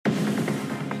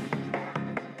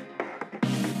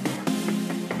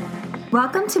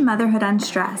Welcome to Motherhood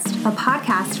Unstressed, a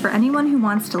podcast for anyone who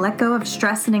wants to let go of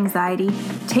stress and anxiety,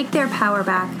 take their power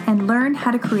back, and learn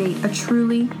how to create a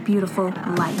truly beautiful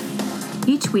life.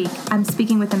 Each week, I'm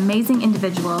speaking with amazing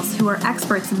individuals who are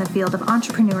experts in the field of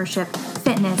entrepreneurship,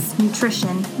 fitness,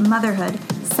 nutrition, motherhood,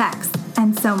 sex,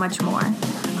 and so much more.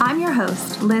 I'm your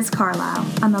host, Liz Carlisle.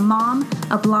 I'm a mom,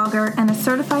 a blogger, and a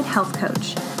certified health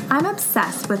coach. I'm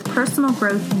obsessed with personal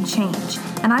growth and change,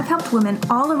 and I've helped women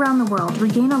all around the world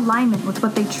regain alignment with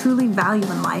what they truly value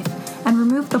in life and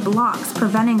remove the blocks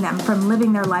preventing them from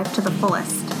living their life to the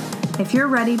fullest. If you're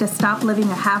ready to stop living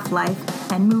a half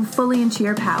life and move fully into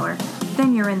your power,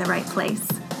 then you're in the right place.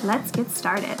 Let's get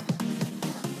started.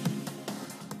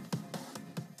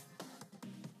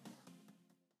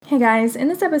 Hey guys, in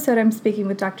this episode I'm speaking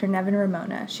with Dr. Nevin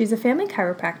Ramona. She's a family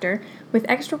chiropractor with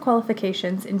extra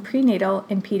qualifications in prenatal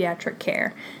and pediatric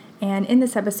care. And in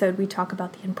this episode we talk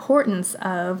about the importance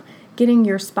of getting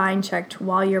your spine checked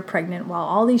while you're pregnant, while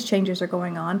all these changes are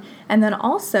going on, and then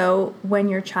also when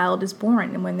your child is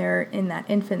born and when they're in that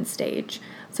infant stage.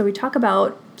 So we talk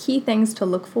about key things to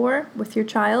look for with your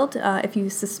child if you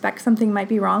suspect something might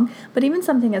be wrong, but even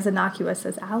something as innocuous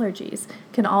as allergies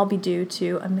can all be due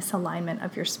to a misalignment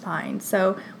of your spine.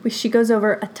 So she goes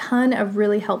over a ton of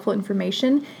really helpful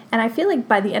information, and I feel like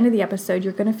by the end of the episode,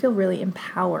 you're going to feel really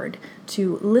empowered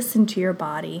to listen to your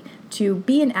body, to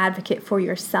be an advocate for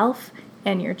yourself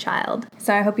and your child.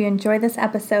 So I hope you enjoy this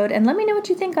episode, and let me know what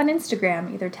you think on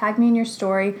Instagram. Either tag me in your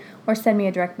story or send me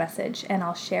a direct message, and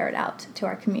I'll share it out to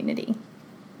our community.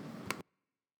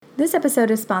 This episode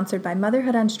is sponsored by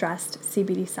Motherhood Unstressed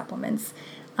CBD supplements.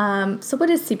 So what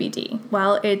is CBD?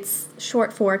 Well, it's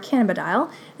short for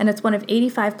cannabidiol, and it's one of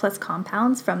 85 plus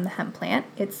compounds from the hemp plant.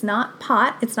 It's not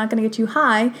pot, it's not going to get you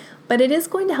high, but it is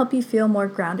going to help you feel more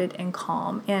grounded and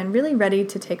calm and really ready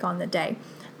to take on the day.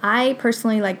 I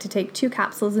personally like to take 2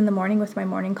 capsules in the morning with my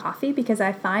morning coffee because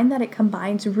I find that it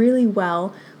combines really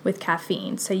well with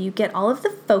caffeine. So you get all of the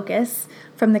focus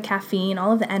from the caffeine,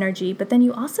 all of the energy, but then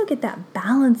you also get that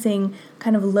balancing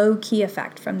kind of low-key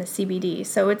effect from the CBD.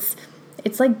 So it's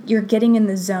like you're getting in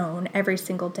the zone every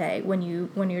single day when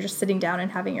you're just sitting down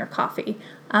and having your coffee.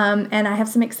 And I have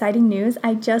some exciting news.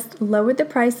 I just lowered the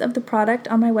price of the product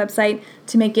on my website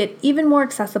to make it even more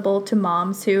accessible to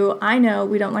moms who I know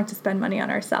we don't like to spend money on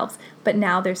ourselves, but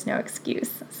now there's no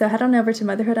excuse. So head on over to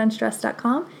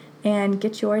motherhoodunstressed.com and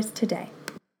get yours today.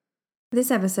 This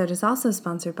episode is also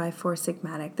sponsored by Four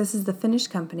Sigmatic. This is the Finnish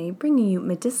company bringing you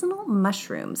medicinal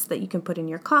mushrooms that you can put in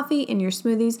your coffee, in your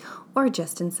smoothies, or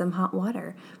just in some hot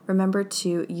water. Remember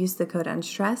to use the code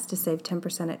UNSTRESSED to save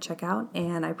 10% at checkout,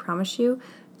 and I promise you,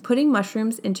 putting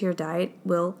mushrooms into your diet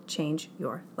will change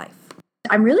your life.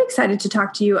 I'm really excited to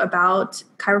talk to you about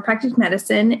chiropractic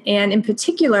medicine, and in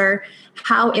particular,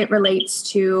 how it relates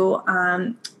to,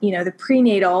 the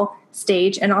prenatal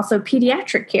stage and also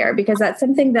pediatric care, because that's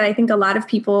something that I think a lot of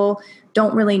people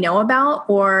don't really know about,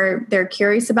 or they're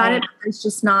curious about it.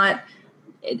 It's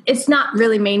not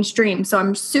really mainstream. So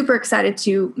I'm super excited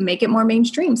to make it more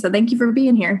mainstream. So thank you for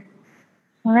being here.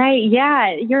 Right.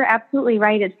 Yeah, you're absolutely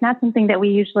right. It's not something that we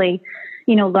usually,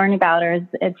 learn about, or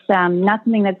it's not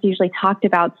something that's usually talked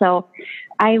about. So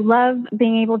I love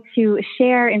being able to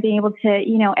share and being able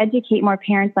to, educate more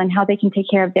parents on how they can take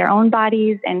care of their own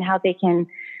bodies and how they can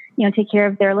take care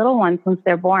of their little ones once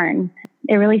they're born.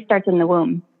 It really starts in the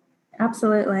womb.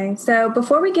 Absolutely. So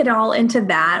before we get all into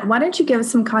that, why don't you give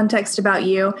us some context about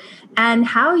you and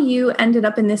how you ended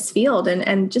up in this field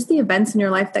and just the events in your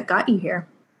life that got you here?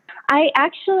 I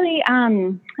actually,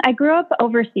 I grew up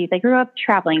overseas. I grew up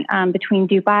traveling between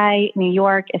Dubai, New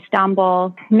York,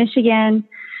 Istanbul, Michigan.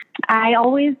 I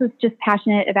always was just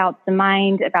passionate about the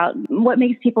mind, about what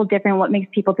makes people different, what makes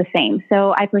people the same.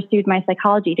 So I pursued my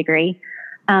psychology degree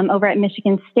over at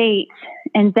Michigan State.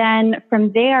 And then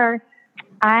from there,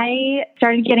 I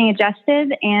started getting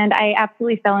adjusted, and I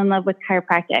absolutely fell in love with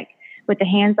chiropractic, with the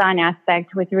hands-on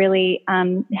aspect, with really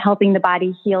helping the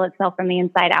body heal itself from the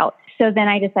inside out. So then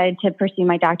I decided to pursue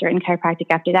my doctorate in chiropractic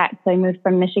after that. So I moved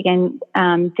from Michigan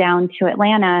down to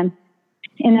Atlanta.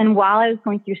 And then while I was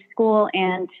going through school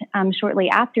and shortly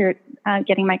after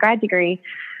getting my grad degree,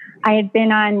 I had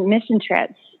been on mission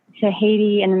trips to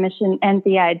Haiti and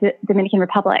the Dominican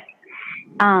Republic.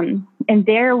 And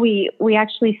there we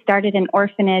actually started an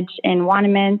orphanage in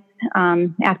Wanamint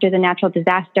after the natural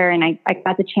disaster. And I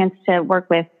got the chance to work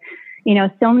with,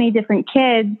 so many different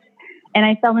kids. And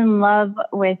I fell in love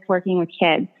with working with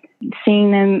kids,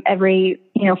 seeing them every,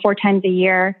 4 times a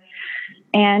year.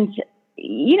 And,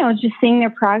 just seeing their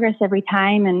progress every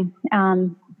time.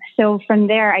 And So from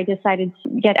there, I decided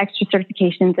to get extra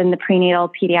certifications in the prenatal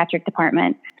pediatric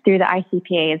department through the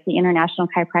ICPA, it's the International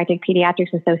Chiropractic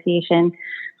Pediatrics Association.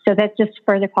 So that just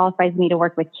further qualifies me to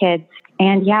work with kids.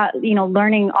 And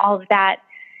learning all of that,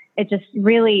 it just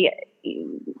really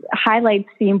highlights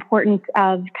the importance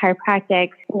of chiropractic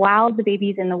while the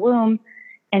baby's in the womb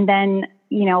and then,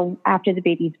 after the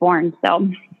baby's born.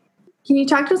 So can you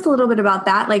talk to us a little bit about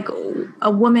that? Like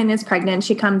a woman is pregnant,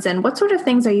 she comes in. What sort of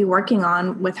things are you working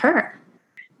on with her?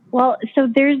 Well, so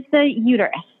there's the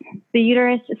uterus. The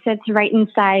uterus sits right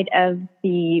inside of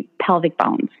the pelvic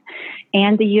bones.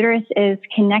 And the uterus is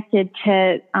connected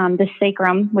to the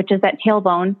sacrum, which is that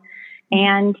tailbone,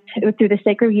 and through the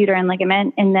sacrouterine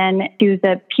ligament, and then through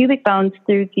the pubic bones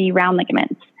through the round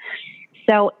ligaments.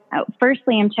 So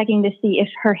firstly, I'm checking to see if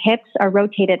her hips are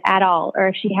rotated at all, or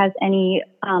if she has any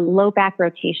low back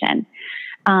rotation.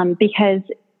 Because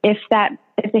if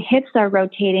the hips are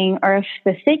rotating, or if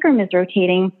the sacrum is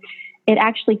rotating, it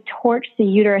actually torques the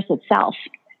uterus itself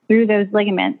through those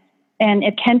ligaments, and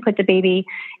it can put the baby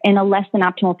in a less than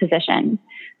optimal position.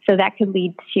 So that could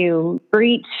lead to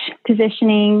breech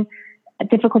positioning,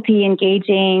 difficulty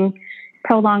engaging,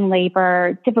 prolonged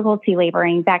labor, difficulty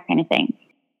laboring, that kind of thing.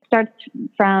 Starts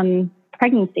from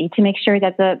pregnancy to make sure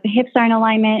that the hips are in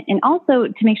alignment, and also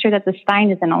to make sure that the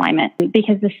spine is in alignment,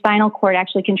 because the spinal cord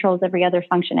actually controls every other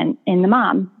function in the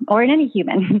mom or in any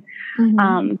human.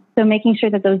 Mm-hmm. So making sure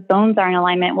that those bones are in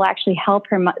alignment will actually help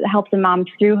the mom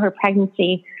through her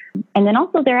pregnancy, and then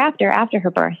also thereafter, after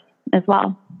her birth as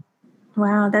well.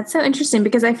 Wow, that's so interesting,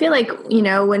 because I feel like,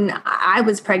 when I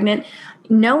was pregnant,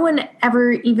 no one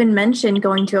ever even mentioned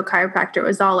going to a chiropractor. It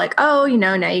was all like, oh,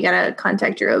 now you got to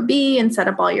contact your OB and set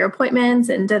up all your appointments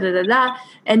and da-da-da-da.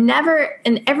 And never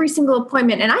in every single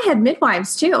appointment, and I had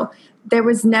midwives too, there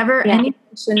was never any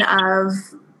mention of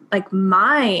like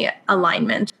my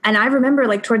alignment. And I remember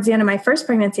like towards the end of my first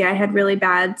pregnancy, I had really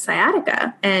bad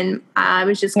sciatica, and I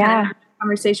was just kind of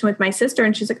conversation with my sister,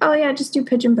 and she's like, oh yeah, just do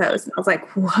pigeon pose. And I was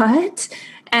like, what?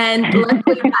 And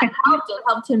luckily that helped. It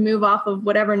helped him move off of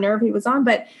whatever nerve he was on.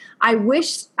 But I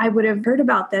wish I would have heard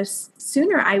about this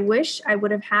sooner. I wish I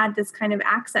would have had this kind of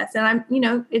access. And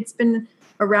it's been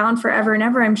around forever and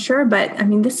ever, I'm sure. But I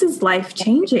mean, this is life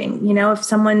changing, if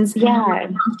someone's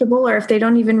uncomfortable, or if they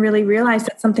don't even really realize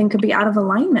that something could be out of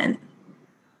alignment.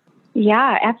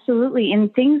 Yeah, absolutely.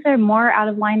 And things are more out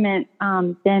of alignment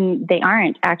than they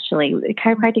aren't, actually.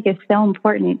 Chiropractic is so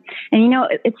important. And,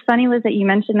 it's funny, Liz, that you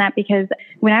mentioned that, because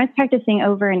when I was practicing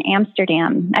over in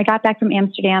Amsterdam, I got back from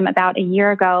Amsterdam about a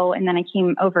year ago, and then I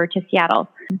came over to Seattle.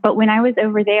 But when I was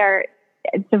over there,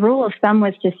 the rule of thumb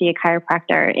was to see a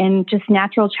chiropractor, and just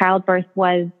natural childbirth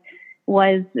was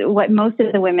what most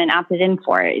of the women opted in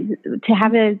for. To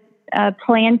have a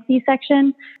planned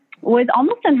C-section was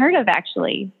almost unheard of,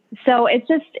 actually. So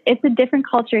it's a different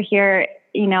culture here,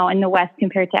 in the West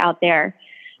compared to out there.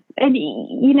 And,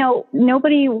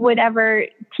 nobody would ever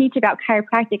teach about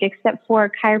chiropractic except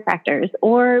for chiropractors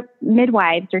or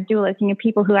midwives or doulas,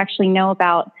 people who actually know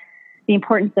about the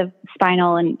importance of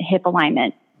spinal and hip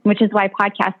alignment, which is why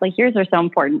podcasts like yours are so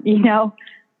important,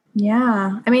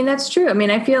 Yeah. I mean, that's true. I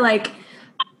mean, I feel like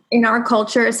in our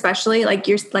culture, especially like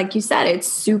you said, it's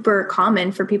super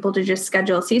common for people to just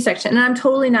schedule a C-section. And I'm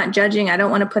totally not judging. I don't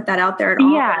want to put that out there at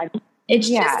all. Yeah.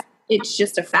 It's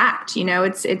just a fact,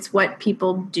 it's what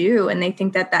people do. And they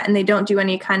think that, and they don't do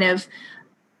any kind of,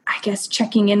 I guess,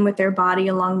 checking in with their body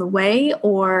along the way,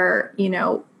 or,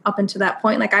 up until that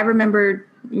point. Like I remember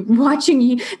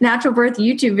watching natural birth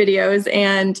YouTube videos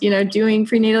and, doing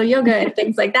prenatal yoga and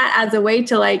things like that as a way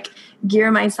to like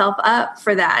gear myself up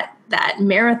for that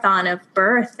marathon of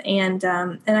birth. And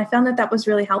I found that was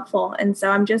really helpful. And so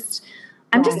I'm just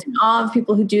in awe of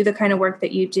people who do the kind of work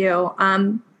that you do.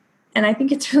 And I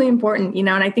think it's really important, and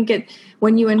I think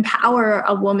when you empower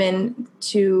a woman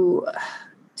to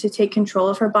take control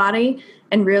of her body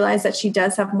and realize that she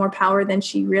does have more power than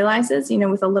she realizes,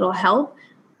 with a little help,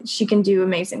 she can do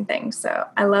amazing things. So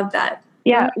I love that.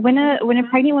 Yeah. When a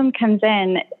pregnant woman comes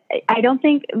in, I don't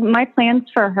think my plans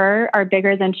for her are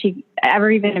bigger than she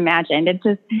ever even imagined.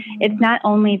 It's not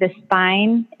only the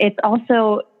spine, it's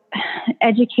also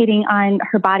educating on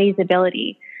her body's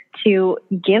ability to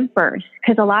give birth,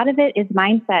 because a lot of it is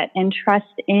mindset and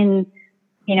trust in,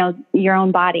 your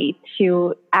own body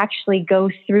to actually go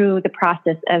through the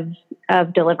process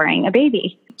of delivering a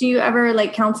baby. Do you ever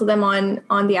counsel them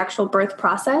on the actual birth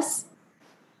process?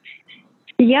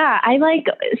 Yeah,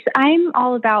 I'm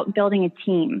all about building a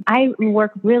team. I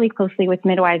work really closely with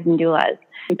midwives and doulas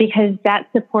because that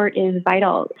support is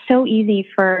vital. So easy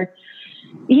for,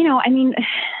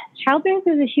 childbirth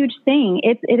is a huge thing.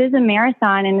 It is a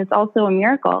marathon, and it's also a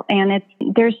miracle. And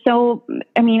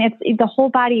the whole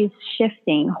body is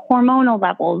shifting, hormonal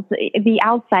levels, the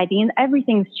outside,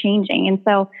 everything's changing. And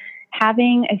so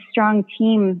having a strong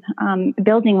team,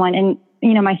 building one, and,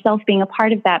 myself being a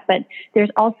part of that, but there's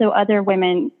also other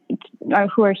women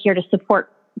who are here to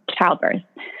support childbirth.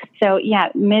 So yeah,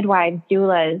 midwives,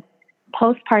 doulas,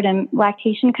 postpartum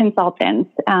lactation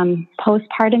consultants,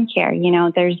 postpartum care,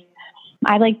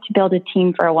 I like to build a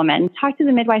team for a woman. Talk to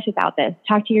the midwife about this.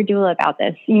 Talk to your doula about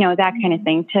this, that kind of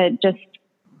thing, to just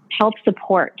help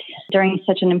support during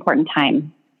such an important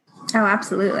time. Oh,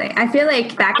 absolutely. I feel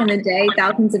like back in the day,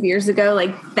 thousands of years ago,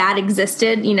 like that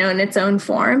existed, in its own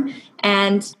form.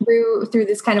 And through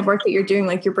this kind of work that you're doing,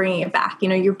 like you're bringing it back,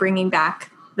 you're bringing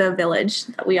back the village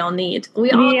that we all need.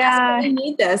 We all desperately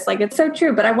need this. Like, it's so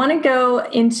true. But I want to go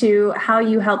into how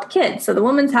you help kids. So the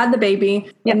woman's had the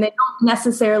baby and they don't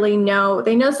necessarily know,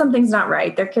 they know something's not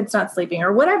right. Their kid's not sleeping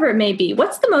or whatever it may be.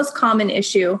 What's the most common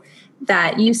issue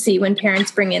that you see when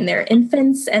parents bring in their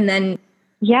infants? And then,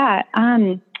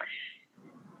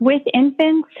 with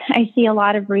infants, I see a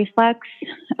lot of reflux,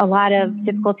 a lot of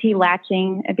difficulty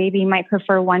latching. A baby might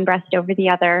prefer one breast over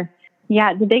the other.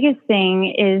 Yeah, the biggest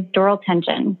thing is dural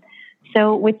tension.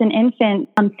 So with an infant,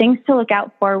 things to look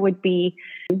out for would be,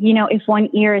 if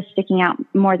one ear is sticking out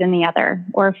more than the other,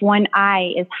 or if one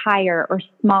eye is higher or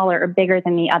smaller or bigger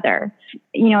than the other.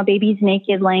 A baby's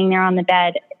naked laying there on the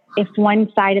bed, if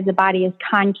one side of the body is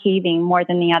concaving more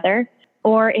than the other,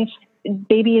 or if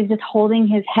baby is just holding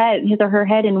his or her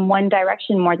head in one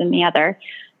direction more than the other.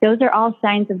 Those are all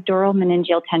signs of dural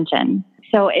meningeal tension.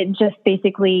 So it just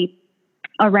basically,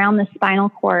 around the spinal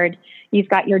cord, you've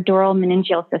got your dural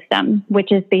meningeal system,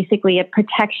 which is basically a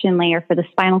protection layer for the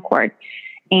spinal cord.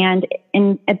 And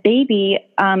in a baby,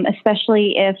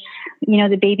 especially if,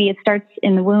 the baby, it starts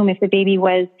in the womb. If the baby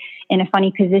was in a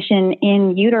funny position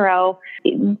in utero,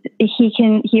 he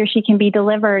or she can be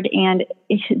delivered, and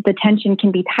the tension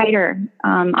can be tighter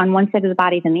on one side of the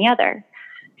body than the other.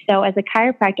 So as a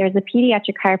chiropractor, as a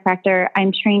pediatric chiropractor,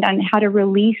 I'm trained on how to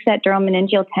release that dural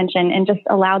meningeal tension and just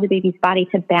allow the baby's body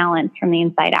to balance from the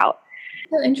inside out.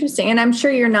 So interesting. And I'm sure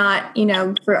you're not,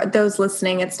 for those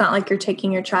listening, it's not like you're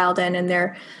taking your child in and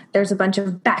there's a bunch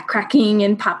of back cracking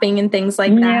and popping and things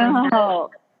like that. No.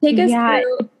 Take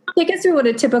us through what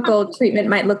a typical treatment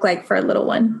might look like for a little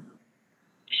one.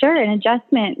 Sure. An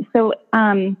adjustment. So,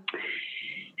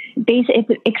 it's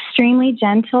extremely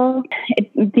gentle.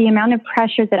 The amount of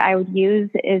pressure that I would use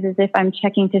is as if I'm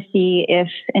checking to see if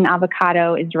an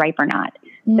avocado is ripe or not.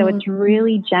 So it's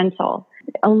really gentle.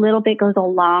 A little bit goes a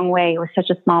long way with such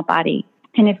a small body.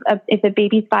 And if a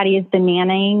baby's body is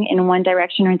bananaing in one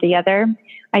direction or the other,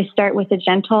 I start with a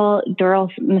gentle dural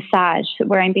massage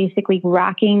where I'm basically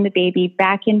rocking the baby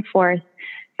back and forth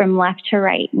from left to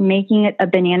right, making it a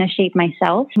banana shape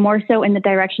myself, more so in the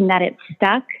direction that it's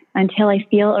stuck until I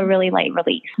feel a really light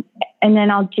release. And then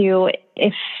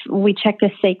if we check the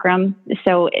sacrum,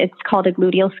 so it's called a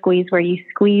gluteal squeeze, where you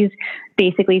squeeze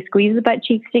the butt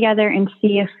cheeks together and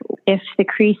see if the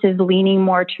crease is leaning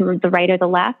more to the right or the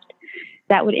left.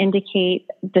 That would indicate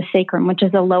the sacrum, which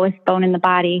is the lowest bone in the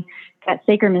body. That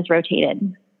sacrum is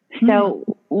rotated.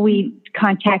 So we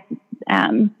contact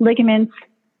ligaments,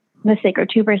 the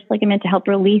sacrotuberous ligament, to help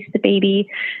release the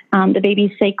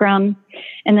baby's sacrum.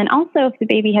 And then also, if the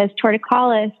baby has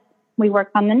torticollis, we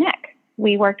work on the neck.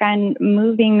 We work on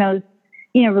moving those,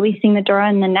 releasing the dura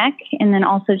in the neck, and then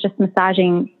also just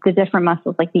massaging the different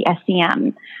muscles like the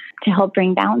SCM to help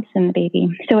bring balance in the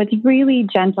baby. So it's really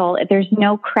gentle. There's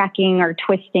no cracking or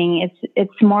twisting.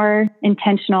 It's more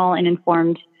intentional and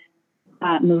informed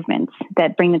movements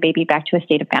that bring the baby back to a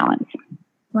state of balance.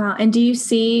 Wow. And do you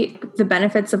see the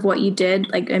benefits of what you did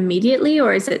like immediately,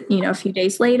 or is it, a few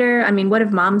days later? I mean, what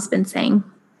have moms been saying?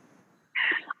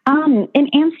 In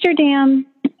Amsterdam,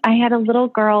 I had a little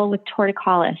girl with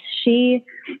torticollis.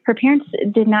 Her parents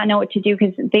did not know what to do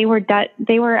because they were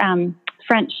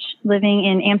French living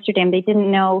in Amsterdam. They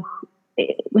didn't know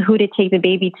who to take the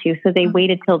baby to. So they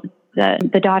waited till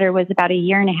the daughter was about 1.5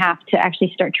 years to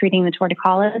actually start treating the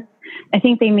torticollis. I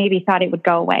think they maybe thought it would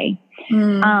go away.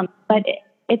 But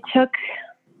it took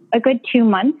a good 2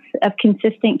 months of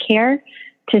consistent care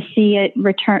to see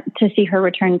her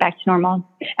return back to normal.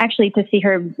 Actually, to see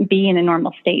her be in a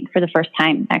normal state for the first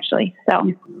time, actually.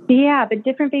 So, yeah, but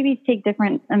different babies take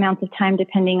different amounts of time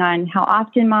depending on how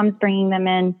often mom's bringing them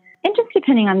in, and just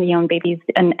depending on the own baby's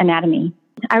anatomy.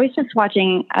 I was just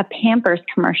watching a Pampers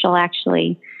commercial,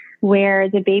 actually, where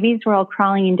the babies were all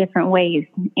crawling in different ways.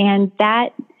 And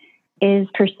that is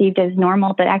perceived as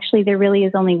normal, but actually there really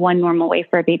is only one normal way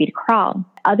for a baby to crawl.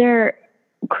 Other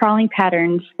crawling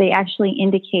patterns, they actually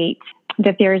indicate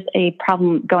that there's a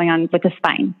problem going on with the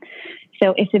spine.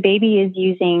 So if the baby is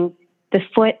using the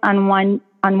foot on one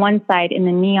side and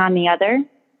the knee on the other,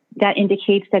 that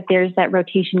indicates that there's that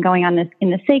rotation going on in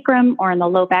the sacrum or in the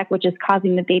low back, which is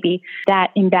causing the baby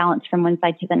that imbalance from one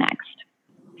side to the next.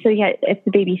 So yeah, if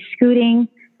the baby's scooting,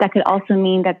 that could also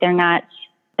mean that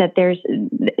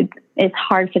it's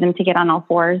hard for them to get on all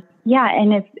fours. Yeah,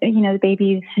 and if the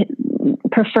baby's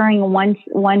preferring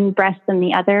one breast than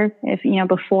the other, if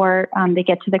before they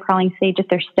get to the crawling stage, if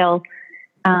they're still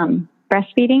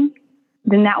breastfeeding,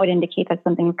 then that would indicate that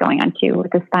something's going on too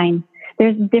with the spine.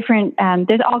 There's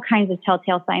all kinds of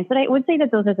telltale signs, but I would say that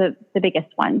those are the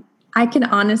biggest ones. I can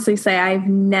honestly say I've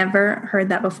never heard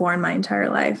that before in my entire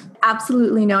life.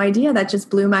 Absolutely no idea. That just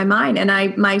blew my mind.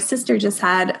 And my sister just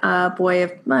had a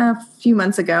boy a few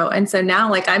months ago. And so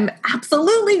now I'm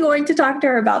absolutely going to talk to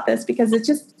her about this because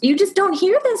you just don't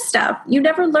hear this stuff. You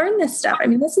never learn this stuff. I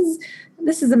mean, this is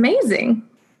amazing.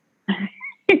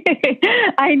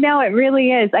 I know, it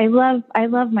really is. I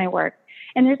love my work.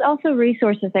 And there's also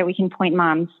resources that we can point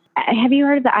moms. Have you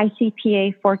heard of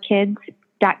the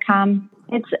ICPA4Kids.com?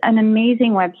 It's an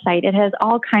amazing website. It has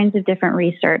all kinds of different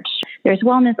research. There's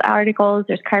wellness articles,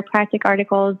 there's chiropractic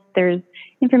articles, there's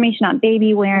information on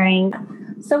baby wearing.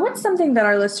 So what's something that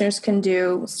our listeners can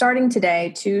do starting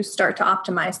today to start to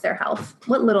optimize their health?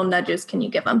 What little nudges can you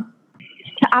give them?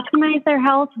 To optimize their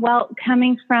health, well,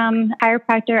 coming from a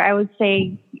chiropractor, I would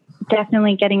say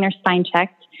definitely getting their spine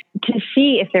checked to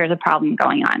see if there's a problem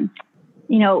going on.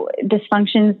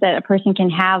 Dysfunctions that a person can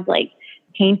have, like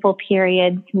painful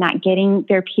periods, not getting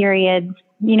their periods,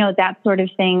 that sort of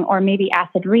thing, or maybe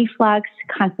acid reflux,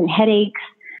 constant headaches,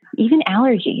 even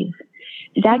allergies.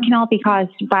 That can all be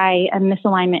caused by a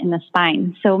misalignment in the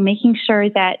spine. So making sure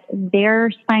that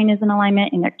their spine is in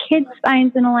alignment and their kid's spine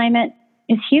is in alignment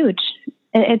is huge.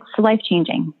 It's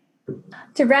life-changing.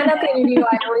 To round out the interview,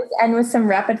 I always end with some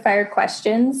rapid-fire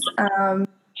questions.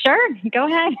 Sure, go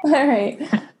ahead. All right.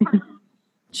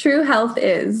 True health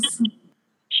is?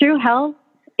 True health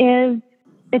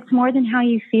it's more than how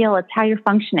you feel. It's how you're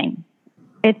functioning.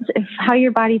 It's how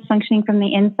your body's functioning from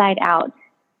the inside out,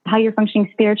 how you're functioning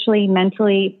spiritually,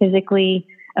 mentally, physically,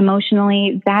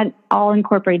 emotionally. That all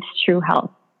incorporates true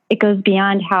health. It goes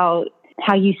beyond how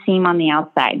you seem on the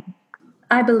outside.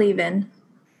 I believe in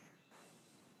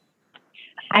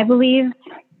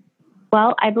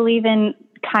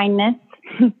kindness,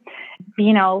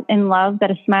 in love, that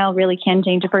a smile really can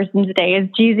change a person's day. As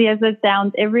cheesy as it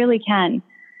sounds, it really can.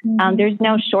 Mm-hmm.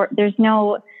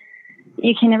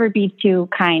 You can never be too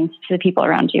kind to the people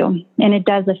around you, and it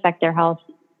does affect their health.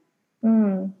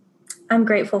 I'm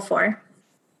grateful for.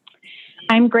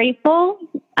 I'm grateful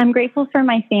for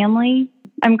my family.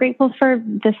 I'm grateful for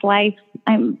this life.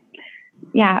 I'm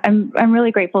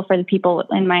really grateful for the people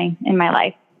in my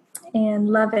life. And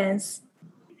love is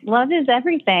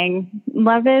everything.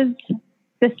 Love is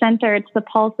the center. It's the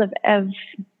pulse of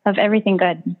everything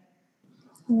good.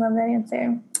 Love that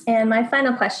answer. And my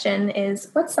final question is,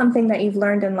 what's something that you've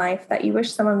learned in life that you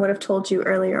wish someone would have told you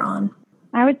earlier on?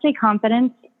 I would say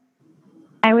confidence.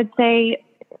 I would say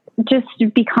just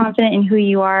be confident in who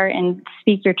you are and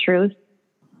speak your truth.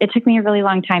 It took me a really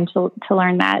long time to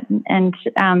learn that. And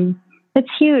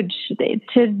it's huge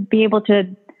to be able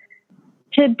to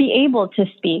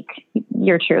speak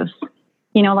your truth.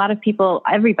 A lot of people,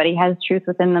 everybody has truth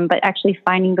within them, but actually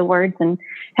finding the words and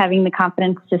having the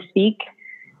confidence to speak,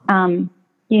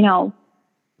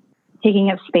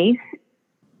 taking up space,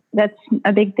 that's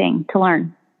a big thing to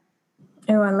learn.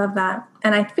 Oh, I love that.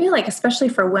 And I feel like, especially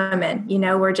for women,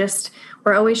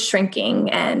 we're always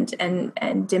shrinking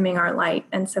and dimming our light.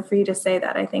 And so for you to say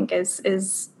that, I think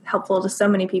is helpful to so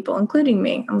many people, including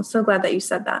me. I'm so glad that you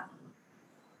said that.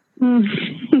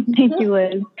 Thank you,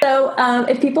 Liz. So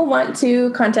if people want to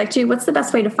contact you, what's the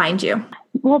best way to find you?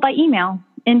 Well, by email,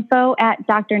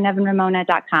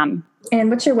 info@drnevinramona.com.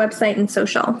 And what's your website and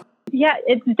social? Yeah,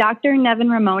 it's Dr. Nevin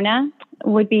Ramona,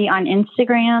 would be on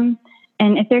Instagram.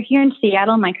 And if they're here in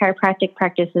Seattle, my chiropractic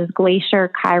practice is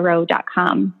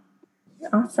glacierchiro.com.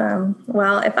 Awesome.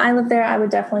 Well, if I lived there, I would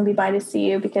definitely be by to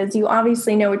see you because you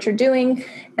obviously know what you're doing.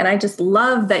 And I just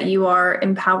love that you are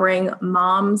empowering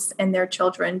moms and their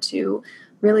children to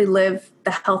really live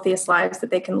the healthiest lives that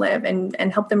they can live and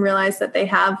help them realize that they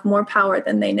have more power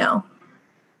than they know.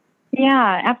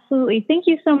 Yeah, absolutely. Thank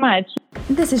you so much.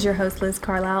 This is your host, Liz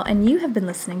Carlisle, and you have been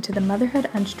listening to the Motherhood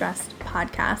Unstressed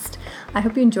podcast. I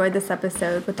hope you enjoyed this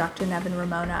episode with Dr. Nevin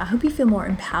Ramona. I hope you feel more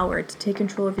empowered to take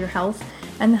control of your health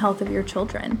and the health of your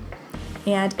children.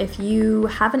 And if you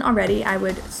haven't already, I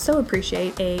would so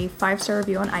appreciate a 5-star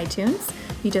review on iTunes.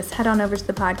 you just head on over to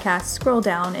the podcast, scroll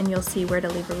down, and you'll see where to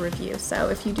leave a review. So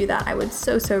if you do that, I would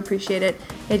so appreciate it.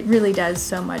 It really does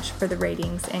so much for the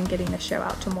ratings and getting the show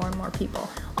out to more and more people.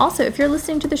 Also, if you're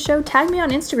listening to the show, tag me on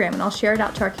Instagram and I'll share it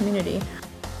out to our community.